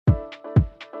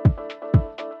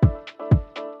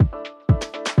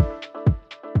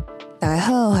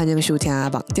好，欢迎收听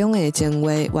梦中的情话，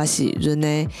我是润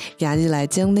的。今日来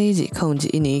整理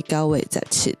2021年9月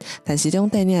17，但是中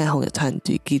电影的防疫团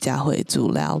队记者会资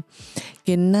料。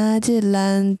今仔日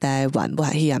咱台湾武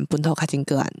汉肺炎本土确诊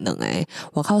个案2个，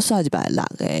外口刷116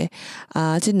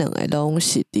个，这2个拢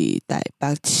是伫台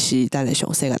北市，等下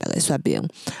详细甲大家说明。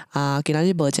今仔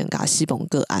日无增加死亡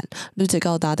个案，累计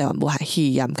到台湾武汉肺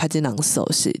炎确诊人数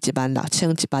是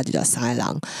16123个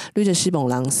人，累计死亡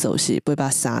人数是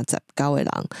839个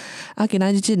人。今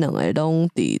仔日这2个拢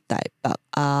伫台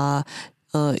北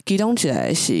其中一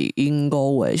个是因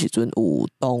5月时阵有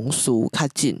同事确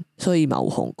诊，所以嘛有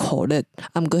互扣列，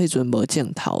毋过迄阵无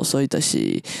镜头，所以就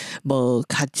是无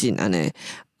确诊安尼。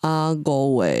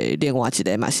5月另外一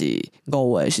个嘛是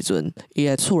5月时阵，伊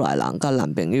的厝内人甲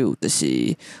男朋友就是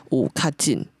有确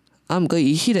诊，毋过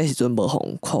伊迄个时阵无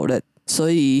互扣列，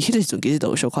所以迄个时阵其实都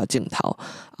有小看镜头，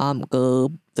毋过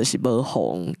就是无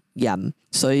互验，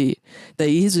所以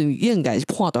伊迄阵应该是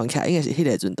判断起来，应该是迄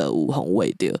个时阵都有互喂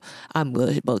着，毋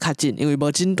过是无确诊，因为无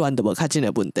诊断就无确诊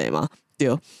的问题嘛，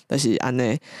对，就是安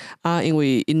尼。因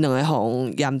为因2个互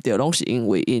验着，拢是因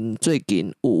为因最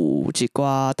近有一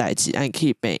寡代志爱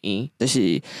去病院，就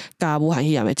是甲武汉肺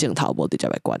炎的镜头无直接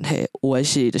的关系，有的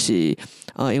是就是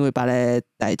因为别个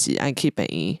代志爱去病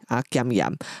院检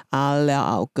验，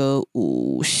了后佫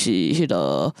有是迄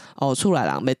个厝内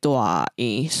人要住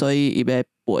院，所以伊要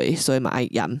陪，所以嘛爱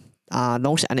验。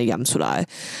拢是安尼验出来，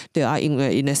对因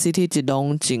为因的 CT 值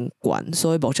拢真悬，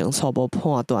所以目前初步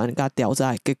判断甲调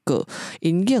查的结果，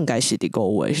因应该是伫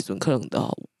5月时阵可能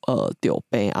着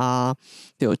病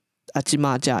着即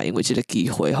马才因为即个机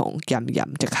会互检验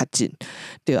才确诊，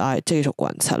对继续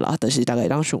观察啦。就是大家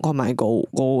当想看卖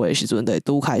5月时阵就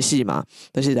拄开始嘛，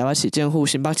就是台北市政府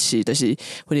新北市就是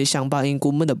或者乡北因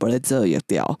根本就无咧做疫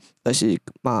调，就是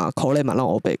嘛可能嘛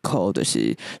拢黑白扣，就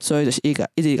是所以就是一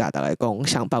直甲大家讲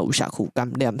乡北有社区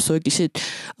感染，所以其实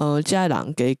遮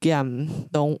人加减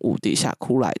拢有伫社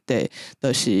区内底，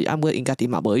就是毋过因家己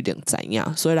嘛无一定知影，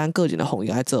所以咱个人的防疫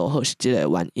爱做好是即个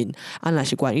原因。若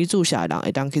是关于注射的人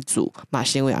会当去做。嘛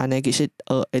是因为安尼，其实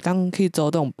会当去主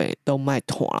动病都莫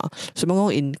拖啦。所以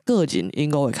讲因个人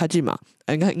因5月确诊嘛，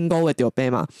因5月着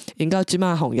病嘛，因到即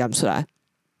马互验出来，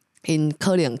因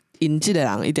可能因即个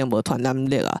人一定无传染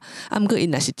力啊。毋过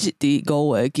因若是伫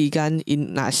5月期间，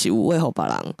因若是有喂互别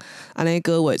人，安尼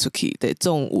个月出去，得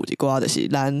总有一寡就是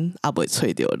咱也袂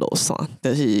揣着的路线，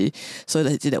就是所以就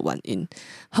是即个原因。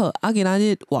好，今仔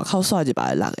日外口刷116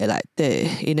个内底，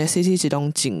因的 CT 值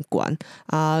拢真悬，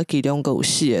其中佫有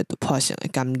4个突破性的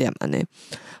感染安尼。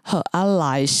好，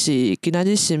来是今仔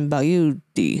日新北邮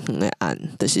地方的案，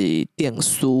就是定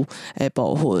数的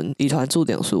部分，遗传注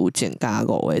定数增加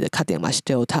5个，就确定嘛是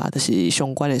Delta， 就是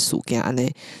相关的事件安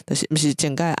尼，就是毋是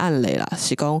增加的案例啦，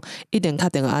是讲一定确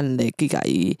定的案例，去甲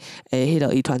伊迄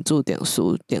个遗传注定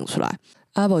数定出来。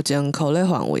目前考虑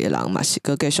范围的人嘛是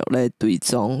佫继续咧追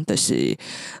踪，就是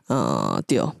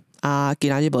对。今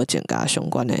仔日无增加相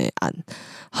关的案。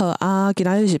好今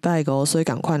仔日是拜5，所以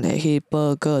共款的去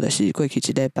报告，就是过去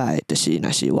一礼拜，就是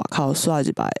若是外口刷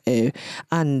100个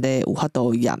案例有法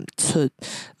度验出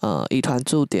遗传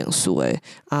注定数的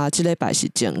即礼拜是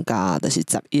增加，就是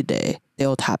11个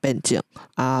Delta 变种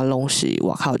拢是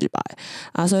外口100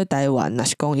个所以台湾若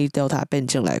是讲以 Delta 变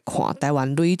种来看，台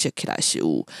湾累积起来是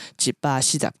有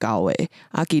149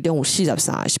个其中有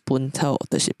43个是本土，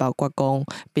就是包括讲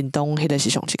屏东迄个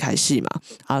是上次开始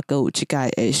嘛，佫有即届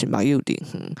的新北邮地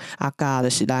方甲就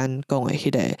是咱讲的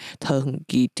迄个桃园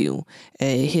机场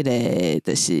迄个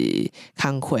就是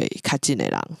工会确诊的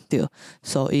人对，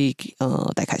所以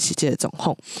大概是即个状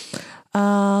况。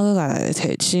我来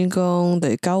提醒讲，第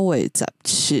9月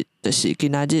17，就是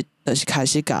今仔日，就是开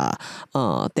始甲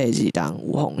第2弹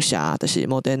有放射，就是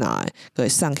莫德纳个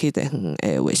送去地方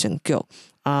的卫生局。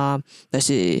就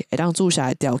是会当注射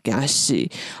的条件是，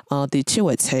伫7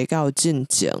月初到进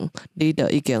前，你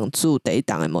着已经注第1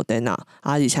档的莫德纳，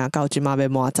而且到即马要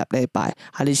满10礼拜，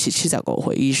你是75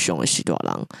岁以上的时大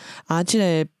人。即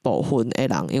个部分的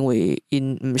人，因为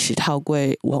因毋是透过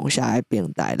有放射的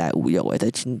平台来有用的，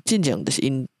就进前就是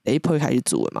因第一批开始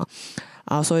做的嘛。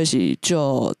所以是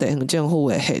就地方政府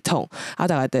的系统，大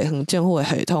概地方政府的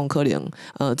系统可能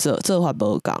做法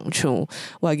无共，像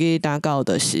我记打到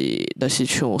就是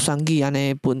像选举安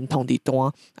尼分通知单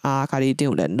甲你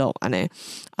长联络安尼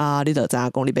你着知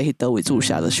影讲你要去倒位注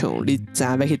射，就像你知影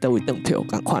要去倒位转票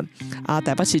共款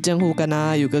台北市政府敢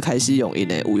若又搁开始用因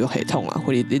的预约系统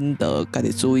或者恁着家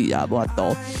己注意无法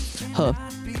度好。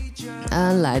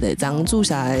来第张注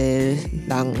射的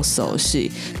人数是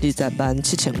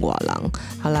207000多人，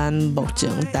咱目前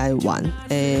台湾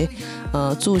的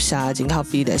注射人口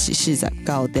比例是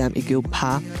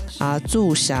49.19%，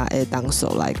注射的人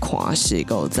数来看是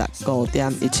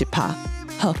55.17%。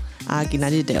好，今仔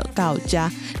日就到这，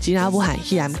只要武汉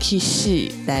肺炎去死，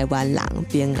台湾人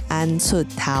平安出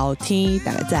头天，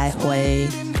大家再会。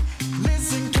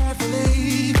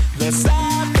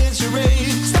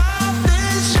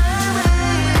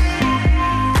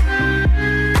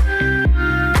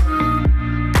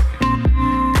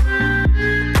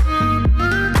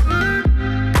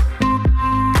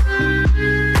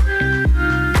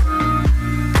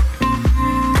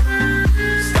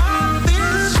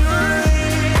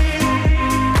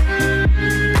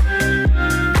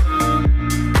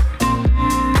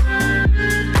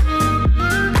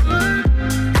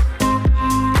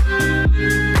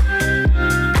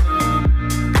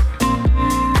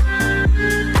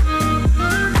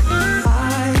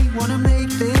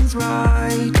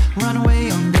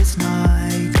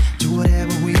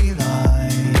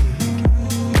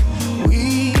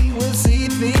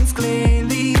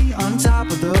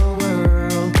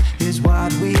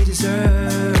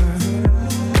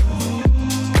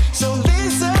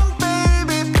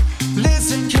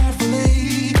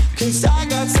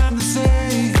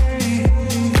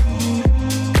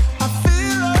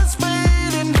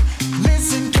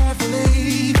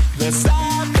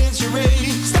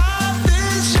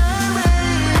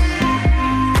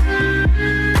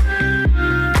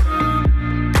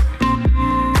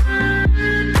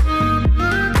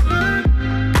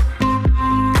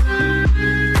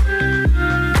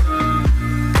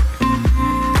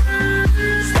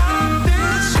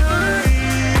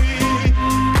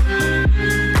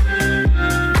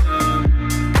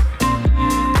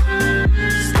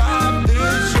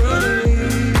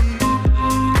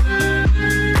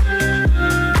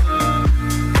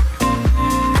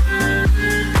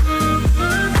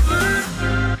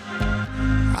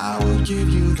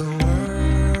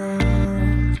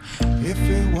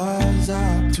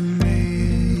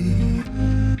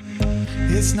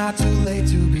It's not too late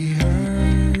to be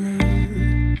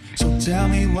heard, so tell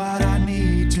me what I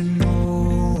need to know.